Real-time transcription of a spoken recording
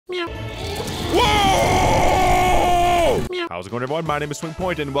Meow. Whoa! Meow. How's it going, everyone? My name is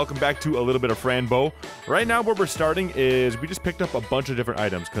SwingPoynt, and welcome back to a little bit of Fran Bow. Right now, where we're starting is we just picked up a bunch of different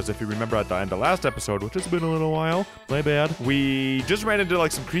items, because if you remember at the end of last episode, which has been a little while, my bad, we just ran into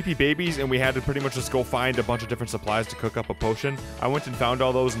like some creepy babies, and we had to pretty much just go find a bunch of different supplies to cook up a potion. I went and found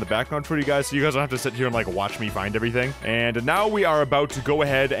all those in the background for you guys, so you guys don't have to sit here and like watch me find everything. And now we are about to go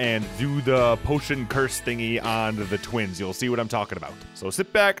ahead and do the potion curse thingy on the twins. You'll see what I'm talking about. So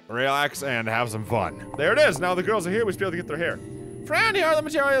sit back, relax, and have some fun. There it is. Now the girls are here. We should be able to get their hair. Fran, here are the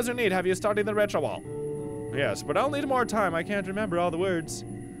materials you need. Have you studied the ritual? Yes, but I'll need more time. I can't remember all the words.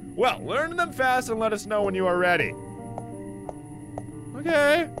 Well, learn them fast and let us know when you are ready.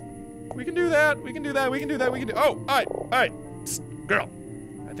 Okay. We can do that. We can do that. We can do that. We can do. Oh, all right. All right. Psst, girl.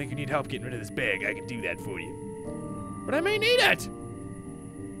 I think you need help getting rid of this bag. I can do that for you. But I may need it.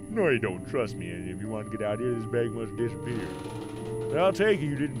 No, you don't. Trust me. If you want to get out here, this bag must disappear. But I'll take it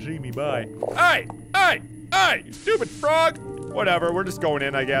you didn't see me by. Hey! Hey! Hey! You stupid frog! Whatever, we're just going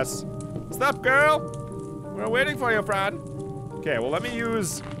in, I guess. What's up, girl? We're waiting for you, Fran. Okay, well, let me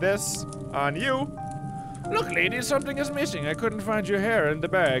use this on you. Look, lady, something is missing. I couldn't find your hair in the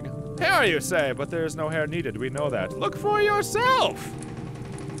bag. Hair, you say, but there's no hair needed. We know that. Look for yourself.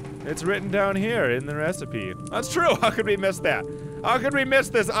 It's written down here in the recipe. That's true. How could we miss that? How could we miss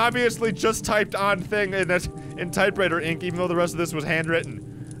this obviously just typed on thing in typewriter ink, even though the rest of this was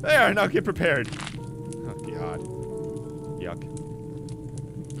handwritten? There, now get prepared. Oh, God. Yuck.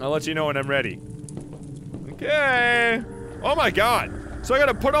 I'll let you know when I'm ready. Okay. Oh my God. So I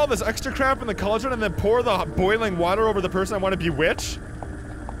gotta put all this extra crap in the cauldron and then pour the boiling water over the person I want to bewitch?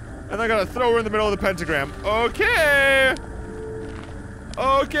 And then I gotta throw her in the middle of the pentagram. Okay.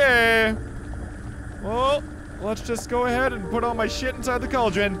 Okay. Well, let's just go ahead and put all my shit inside the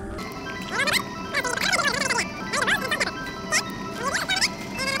cauldron.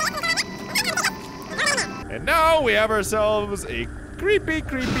 And now we have ourselves a creepy,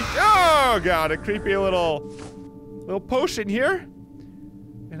 oh God, a creepy little potion here.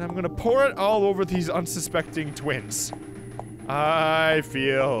 And I'm gonna pour it all over these unsuspecting twins. I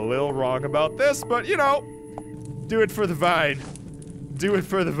feel a little wrong about this, but you know, do it for the vine. Do it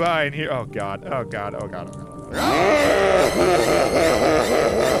for the vine here. Oh God, oh God, oh God, oh God.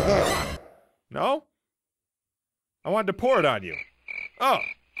 No? I wanted to pour it on you. Oh,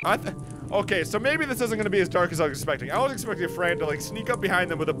 okay, so maybe this isn't gonna be as dark as I was expecting. I was expecting Fran to like sneak up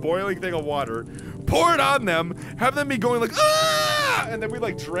behind them with a boiling thing of water, pour it on them, have them be going like, ah! And then we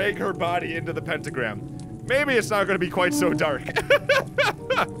like drag her body into the pentagram. Maybe it's not gonna be quite so dark.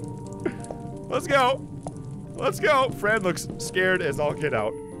 Let's go. Let's go. Fran looks scared as all get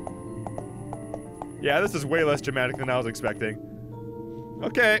out. Yeah, this is way less dramatic than I was expecting.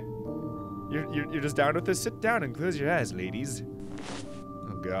 Okay. You're just down with this? Sit down and close your eyes, ladies.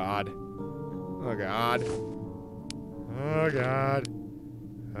 Oh God. Oh God. Oh God.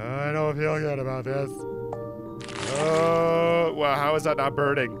 I don't feel good about this. Oh, wow, how is that not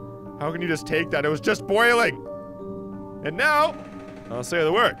burning? How can you just take that? It was just boiling. And now, I'll say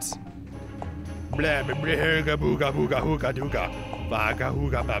the words. Blah blah blah booga booga hooga dooga. Baga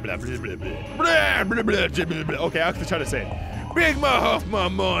hooga blah blah blah blah blah blah blah blah. Okay, I'll try to say it. Big Mahofma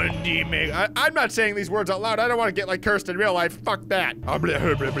Mundi Mig. I'm not saying these words out loud. I don't want to get like cursed in real life. Fuck that. Blah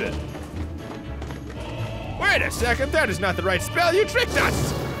blah blah blah. Wait a second, that is not the right spell. You tricked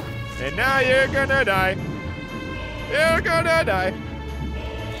us. And now you're gonna die. You're gonna die.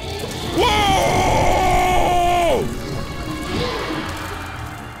 Whoa!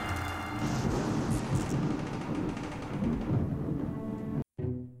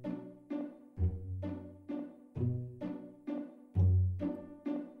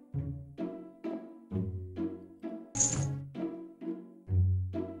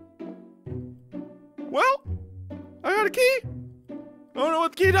 Well, I got a key. Don't know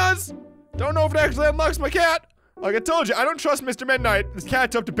what the key does. Don't know if it actually unlocks my cat. Like I told you, I don't trust Mr. Midnight. This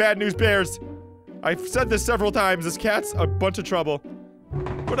cat's up to bad news bears. I've said this several times. This cat's a bunch of trouble.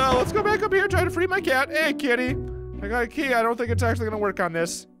 But let's go back up here and try to free my cat. Hey, kitty. I got a key. I don't think it's actually gonna work on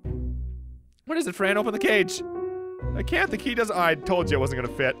this. What is it, Fran? Open the cage. I can't. The key doesn't. I told you it wasn't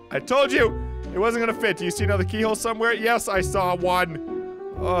gonna fit. I told you it wasn't gonna fit. Do you see another keyhole somewhere? Yes, I saw one.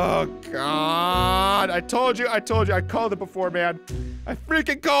 Oh, God. I told you. I called it before, man. I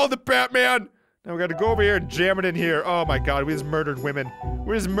freaking called it, Batman. Now we gotta go over here and jam it in here. Oh, my God. We just murdered women.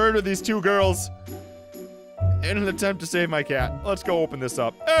 We just murdered these two girls in an attempt to save my cat. Let's go open this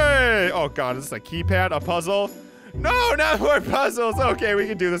up. Hey! Oh, God. Is this a keypad? A puzzle? No, not more puzzles. Okay, we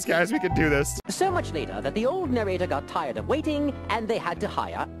can do this, guys. We can do this. So much later that the old narrator got tired of waiting and they had to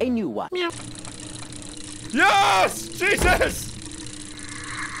hire a new one. Meow. Yes! Jesus!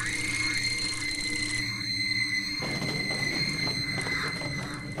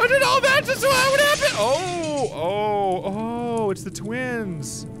 did all that just so that would happen? Oh, it's the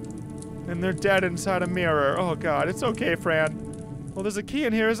twins. And they're dead inside a mirror. Oh god, it's okay, Fran. Well, there's a key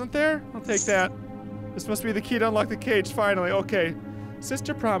in here, isn't there? I'll take that. This must be the key to unlock the cage, finally. Okay.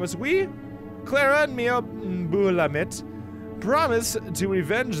 Sister promise, we, Clara and Mia Bulamit, promise to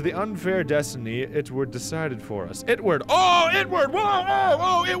revenge the unfair destiny Itward decided for us. Itward. Oh, Itward! Whoa,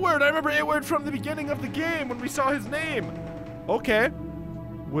 oh, Itward! I remember Itward from the beginning of the game when we saw his name. Okay.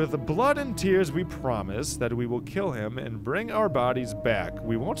 With blood and tears, we promise that we will kill him and bring our bodies back.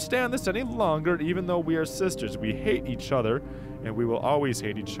 We won't stand this any longer, even though we are sisters. We hate each other, and we will always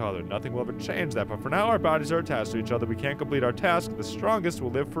hate each other. Nothing will ever change that, but for now, our bodies are attached to each other. We can't complete our task. The strongest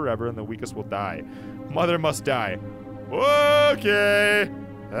will live forever, and the weakest will die. Mother must die. Okay.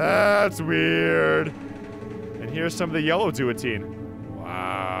 That's weird. And here's some of the yellow duotine.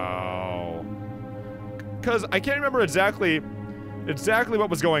 Wow. Because I can't remember exactly what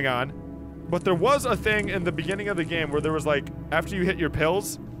was going on, but there was a thing in the beginning of the game where there was like, after you hit your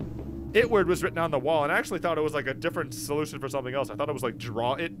pills, Itward was written on the wall, and I actually thought it was like a different solution for something else. I thought it was like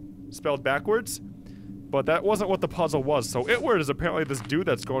draw it spelled backwards, but that wasn't what the puzzle was. So Itward is apparently this dude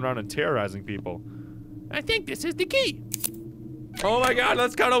that's going around and terrorizing people. I think this is the key. Oh my god,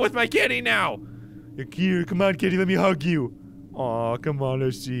 let's cuddle with my kitty now. Here, come on kitty, let me hug you. Aw, come on,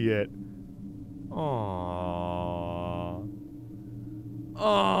 let's see it. Aww.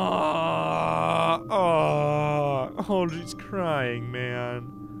 Oh, she's crying, man.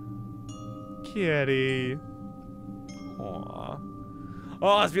 Kitty. Aw.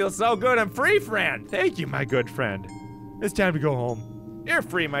 Oh, this feels so good. I'm free, Fran. Thank you, my good friend. It's time to go home. You're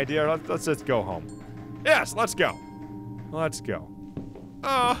free, my dear. Let's just go home. Yes, let's go. Let's go.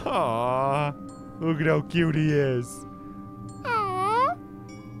 Aww. Look at how cute he is. Aww.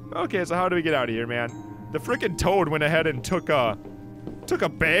 Okay, so how do we get out of here, man? The frickin' toad went ahead and took a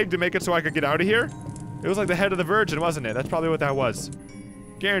bag to make it so I could get out of here. It was like the head of the virgin, wasn't it? That's probably what that was.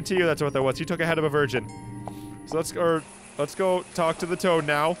 Guarantee you that's what that was. He took a head of a virgin. So let's go talk to the toad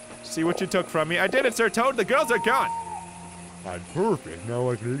now. See what you took from me. I did it, Sir Toad. The girls are gone. I'm perfect. Now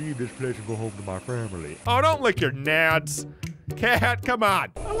I can leave this place and go home to my family. Oh, don't lick your nads. Cat, come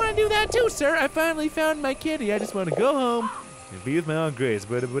on. I want to do that too, sir. I finally found my kitty. I just want to go home and be with my Aunt Grace.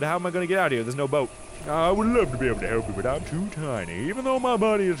 But how am I going to get out of here? There's no boat. I would love to be able to help you, but I'm too tiny. Even though my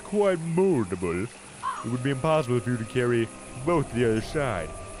body is quite moldable, it would be impossible for you to carry both to the other side.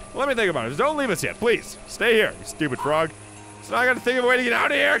 Well, let me think about it. Just don't leave us yet, please. Stay here, you stupid frog. So now I gotta think of a way to get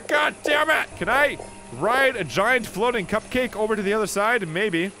out of here. God damn it! Can I ride a giant floating cupcake over to the other side?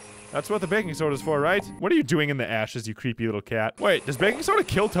 Maybe. That's what the baking soda's for, right? What are you doing in the ashes, you creepy little cat? Wait, does baking soda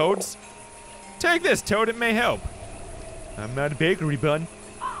kill toads? Take this, Toad. It may help. I'm not a bakery bun.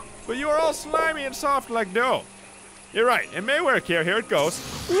 But you are all slimy and soft like dough. You're right. It may work here. Here it goes.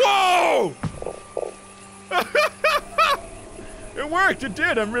 Whoa! It worked. It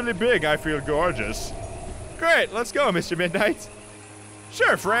did. I'm really big. I feel gorgeous. Great. Let's go, Mr. Midnight.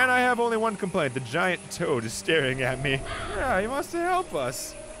 Sure, Fran. I have only one complaint. The giant toad is staring at me. Yeah, he wants to help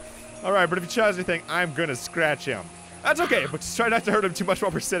us. All right, but if he tries anything, I'm gonna scratch him. That's okay, but just try not to hurt him too much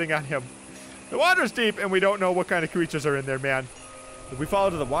while we're sitting on him. The water's deep, and we don't know what kind of creatures are in there, man. If we fall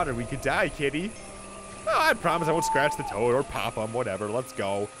into the water, we could die, kitty. Oh, I promise I won't scratch the toad or pop him, whatever. Let's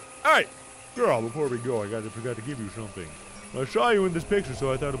go. All right. Girl, before we go, I forgot to give you something. I saw you in this picture,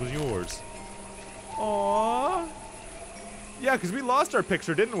 so I thought it was yours. Aww. Yeah, because we lost our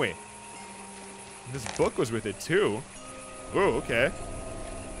picture, didn't we? And this book was with it, too. Ooh, okay.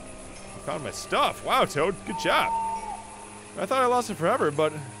 I found my stuff. Wow, Toad. Good job. I thought I lost it forever,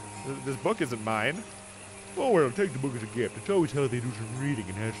 but this book isn't mine. Oh, well, take the book as a gift. It's always healthy to do some reading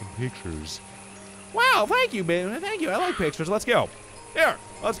and have some pictures. Wow, thank you, man. Thank you. I like pictures. Let's go. Here,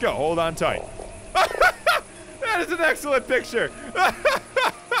 let's go. Hold on tight. That is an excellent picture.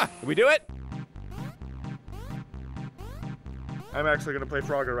 Did we do it? I'm actually going to play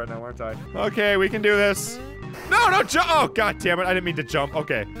Frogger right now, aren't I? Okay, we can do this. No, don't jump. Oh, god damn it. I didn't mean to jump.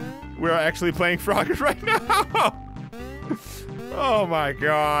 Okay. We're actually playing Frogger right now. Oh, my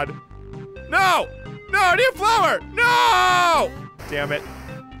God. No! No, new flower! No! Damn it.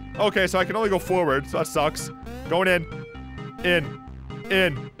 Okay, so I can only go forward, so that sucks. Going in.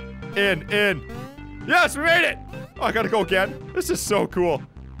 Yes, we made it! Oh, I gotta go again. This is so cool.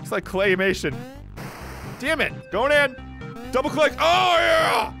 It's like claymation. Damn it. Going in. Double click. Oh,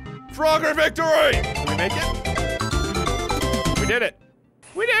 yeah! Frogger victory! Did we make it? We did it.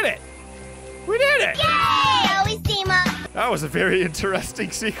 We did it. We did it! Yay! Always team up. That was a very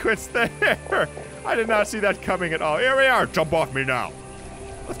interesting sequence there. I did not see that coming at all. Here we are. Jump off me now.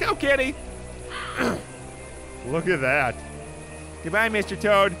 Let's go, kitty. Look at that. Goodbye, Mr.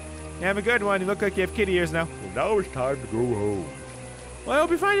 Toad. Have a good one. You look like you have kitty ears now. Well, now it's time to go home. Well, I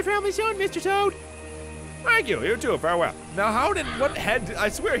hope you find your family soon, Mr. Toad. Thank you. You too. Farewell. Now, what head? I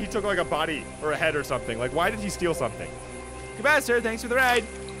swear he took like a body or a head or something. Like, why did he steal something? Goodbye, sir. Thanks for the ride.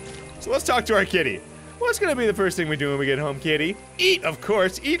 So let's talk to our kitty. What's gonna be the first thing we do when we get home, kitty? Eat, of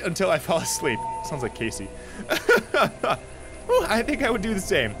course. Eat until I fall asleep. Sounds like Casey. Well, I think I would do the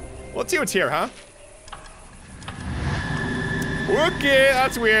same. Well, let's see what's here, huh? Okay,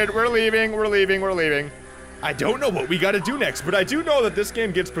 that's weird. We're leaving. We're leaving. We're leaving. I don't know what we gotta do next, but I do know that this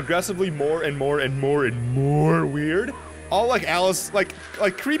game gets progressively more and more and more and more weird. All like Alice, like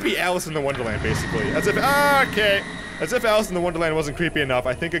creepy Alice in the Wonderland, basically. As if, okay. As if Alice in the Wonderland wasn't creepy enough,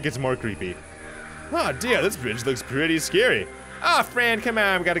 I think it gets more creepy. Oh dear, this bridge looks pretty scary. Fran, come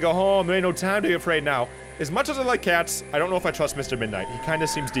on, we gotta go home. There ain't no time to be afraid now. As much as I like cats, I don't know if I trust Mr. Midnight. He kinda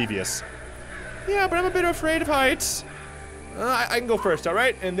seems devious. Yeah, but I'm a bit afraid of heights. I can go first,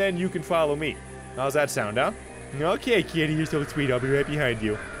 alright? And then you can follow me. How's that sound, huh? Okay, kitty, you're so sweet. I'll be right behind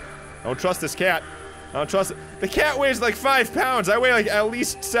you. I don't trust this cat. I don't trust it. The cat weighs like 5 pounds. I weigh like at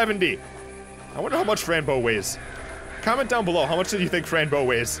least 70. I wonder how much Fran Bow weighs. Comment down below. How much do you think Fran Bow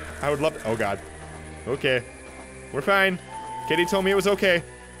weighs? I would love to. Oh, God. Okay. We're fine. Kitty told me it was okay.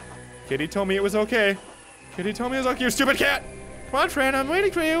 Kitty told me it was okay. Kitty told me it was okay. You stupid cat! Come on, Fran. I'm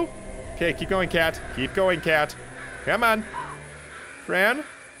waiting for you. Okay, keep going, cat. Keep going, cat. Come on. Fran?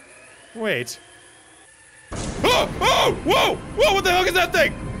 Wait. Oh! Oh! Whoa! Whoa! What the heck is that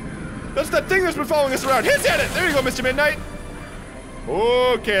thing? That's that thing that's been following us around. Hit at it! There you go, Mr. Midnight.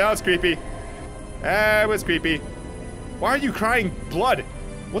 Okay, that was creepy. That was creepy. Why are you crying blood?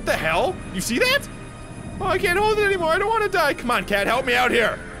 What the hell? You see that? Oh, I can't hold it anymore. I don't want to die. Come on, cat. Help me out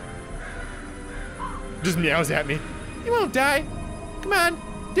here. Just meows at me. You won't die. Come on.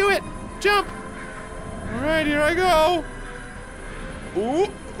 Do it. Jump. All right, here I go. Ooh.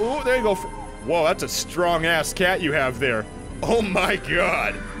 Ooh, there you go. Whoa, that's a strong-ass cat you have there. Oh, my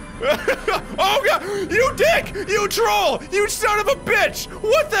God. Oh, God. You dick. You troll. You son of a bitch.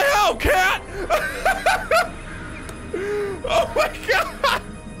 What the hell, cat? Oh, my God.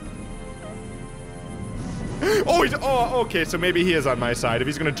 Oh, okay, so maybe he is on my side. If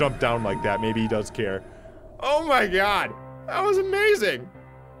he's gonna jump down like that, maybe he does care. Oh my God, that was amazing.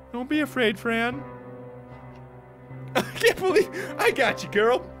 Don't be afraid, Fran. I can't believe, I got you,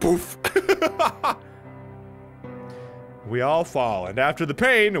 girl. Poof. We all fall, and after the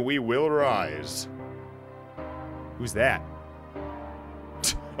pain, we will rise. Who's that?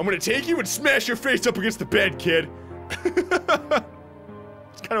 I'm gonna take you and smash your face up against the bed, kid. It's kind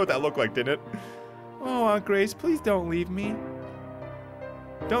of what that looked like, didn't it? Oh, Aunt Grace, please don't leave me.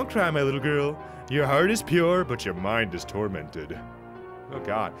 Don't cry, my little girl. Your heart is pure, but your mind is tormented. Oh,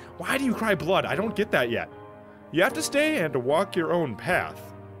 God. Why do you cry blood? I don't get that yet. You have to stay and to walk your own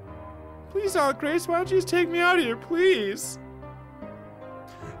path. Please, Aunt Grace, why don't you just take me out of here, please?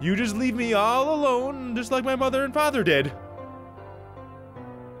 You just leave me all alone, just like my mother and father did.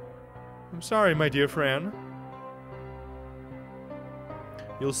 I'm sorry, my dear Fran.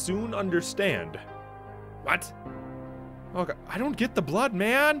 You'll soon understand. What? Oh, God. I don't get the blood,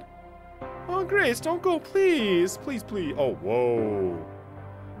 man. Oh, Grace, don't go, please. Please, please. Oh, whoa.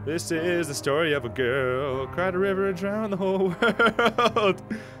 This is the story of a girl who cried a river and drowned the whole world.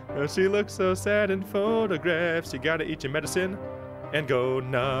 Oh, she looks so sad in photographs. You gotta eat your medicine and go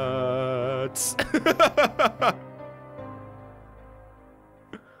nuts.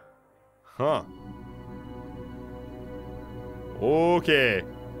 Huh. Okay.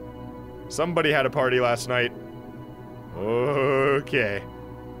 Somebody had a party last night. Okay.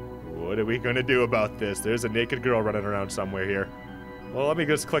 What are we gonna do about this? There's a naked girl running around somewhere here. Well, let me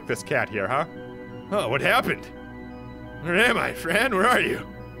just click this cat here, huh? Oh, what happened? Where am I, Fran? Where are you?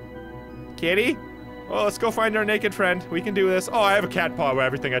 Kitty? Well, let's go find our naked friend. We can do this. Oh, I have a cat paw with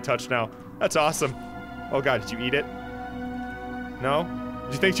everything I touch now. That's awesome. Oh, God, did you eat it? No?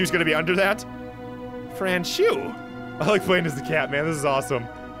 Did you think she was gonna be under that? Fran's shoe. I like playing as the cat, man. This is awesome.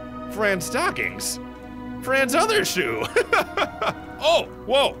 Fran's stockings. Fran's other shoe. Oh,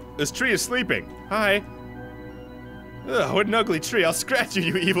 whoa. This tree is sleeping. Hi. Ugh, what an ugly tree. I'll scratch you,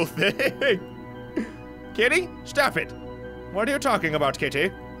 you evil thing. Kitty, stop it. What are you talking about,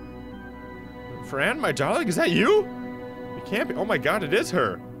 Kitty? Fran, my darling, is that you? It can't be. Oh my God, it is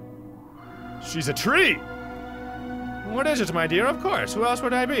her. She's a tree. What is it, my dear? Of course. Who else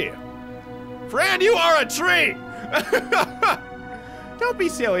would I be? Fran, you are a tree! Don't be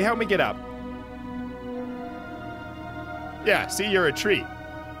silly. Help me get up. Yeah, see, you're a tree.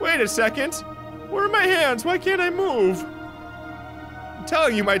 Wait a second. Where are my hands? Why can't I move? I'm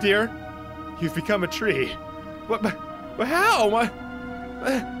telling you, my dear, you've become a tree. What? But how?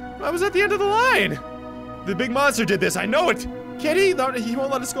 I was at the end of the line. The big monster did this, I know it. Kitty, he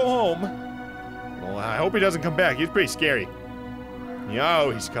won't let us go home. Well, I hope he doesn't come back. He's pretty scary.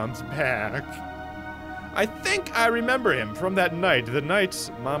 Yo, he comes back. I think I remember him from that night, the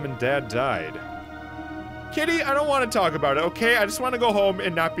night Mom and Dad died. Kitty, I don't want to talk about it, okay? I just want to go home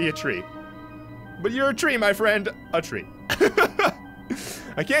and not be a tree. But you're a tree, my friend. A tree.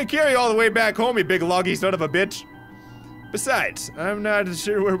 I can't carry you all the way back home, you big loggy son of a bitch. Besides, I'm not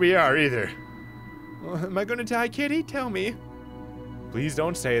sure where we are either. Well, am I gonna die, Kitty? Tell me. Please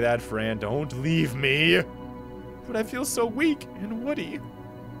don't say that, Fran. Don't leave me. But I feel so weak and woody.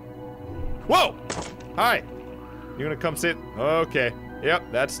 Whoa! Hi. You gonna come sit? Okay. Yep,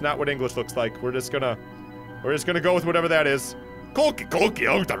 that's not what English looks like. We're just gonna go with whatever that is.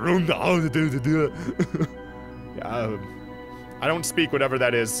 I don't speak whatever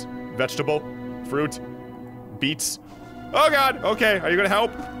that is. Vegetable, fruit, beets. Oh God, okay, are you gonna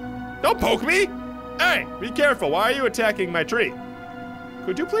help? Don't poke me! Hey, be careful, why are you attacking my tree?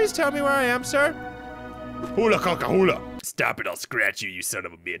 Could you please tell me where I am, sir? Hula coca hula. Stop it, I'll scratch you, you son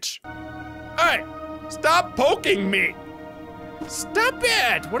of a bitch. Hey, stop poking me! Stop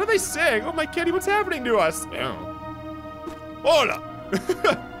it! What are they saying? Oh my kitty, what's happening to us? Hola!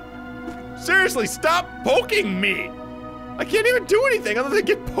 Seriously, stop poking me! I can't even do anything other than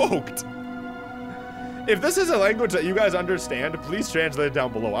get poked. If this is a language that you guys understand, please translate it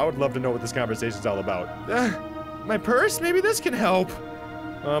down below. I would love to know what this conversation's all about. My purse? Maybe this can help.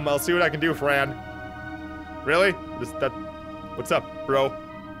 I'll see what I can do, Fran. Really? What's up, bro?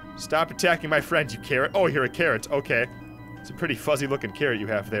 Stop attacking my friend, you carrot. Oh, you're a carrot. Okay. It's a pretty fuzzy looking carrot you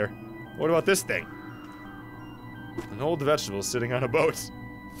have there. What about this thing? An old vegetable sitting on a boat.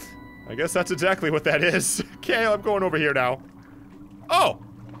 I guess that's exactly what that is. Okay, I'm going over here now. Oh!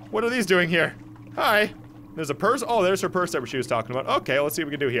 What are these doing here? Hi. There's a purse? Oh, there's her purse that she was talking about. Okay, let's see what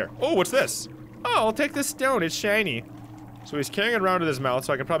we can do here. Oh, what's this? Oh, I'll take this stone. It's shiny. So he's carrying it around in his mouth,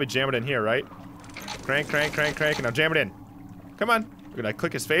 so I can probably jam it in here, right? Crank, crank, crank, crank, and now jam it in. Come on. Can I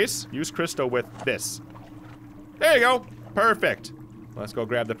click his face? Use crystal with this. There you go. Perfect. Let's go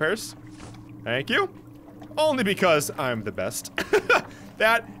grab the purse. Thank you. Only because I'm the best.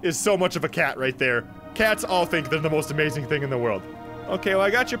 That is so much of a cat right there. Cats all think they're the most amazing thing in the world. Okay, well,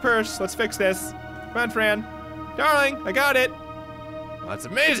 I got your purse. Let's fix this. Come on, Fran. Darling, I got it. Well, that's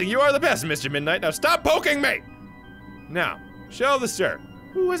amazing. You are the best, Mr. Midnight. Now stop poking me! Now, show the sir.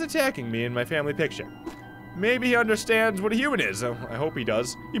 Who was attacking me in my family picture? Maybe he understands what a human is. Oh, I hope he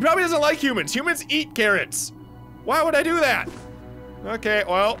does. He probably doesn't like humans. Humans eat carrots. Why would I do that? Okay,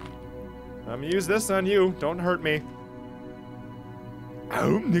 well, I'm gonna use this on you. Don't hurt me.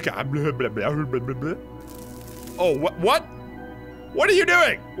 Oh, what? What are you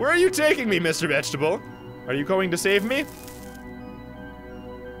doing? Where are you taking me, Mr. Vegetable? Are you going to save me?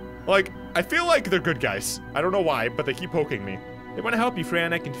 Like, I feel like they're good guys. I don't know why, but they keep poking me. They want to help you,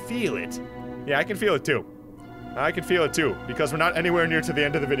 Fran. I can feel it. Yeah, I can feel it too. I can feel it too, because we're not anywhere near to the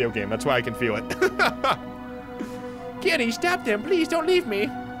end of the video game. That's why I can feel it. Kitty, stop them. Please don't leave me.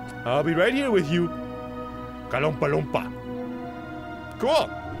 I'll be right here with you. Kalompa lompa. Cool.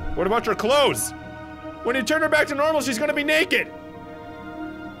 What about your clothes? When you turn her back to normal, she's gonna be naked.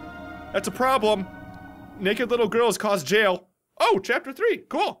 That's a problem. Naked little girls cause jail. Oh, chapter 3.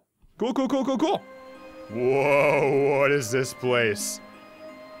 Cool. Cool, cool, cool, cool, cool. Whoa, what is this place?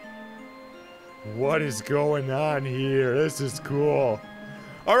 What is going on here? This is cool.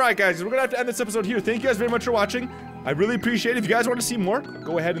 Alright guys, we're gonna have to end this episode here. Thank you guys very much for watching. I really appreciate it. If you guys want to see more,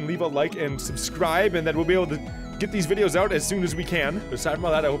 go ahead and leave a like and subscribe, and then we'll be able to get these videos out as soon as we can. But aside from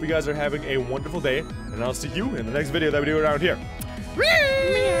all that, I hope you guys are having a wonderful day, and I'll see you in the next video that we do around here.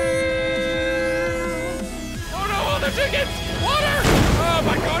 Oh no, all the chickens! Water! Oh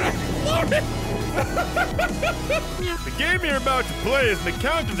my god, I'm floating! The game you're about to play is an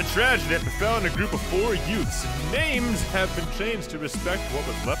account of the tragedy that befell in a group of 4 youths. Names have been changed to respect what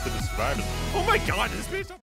was left of the survivors. Oh my god, is this based on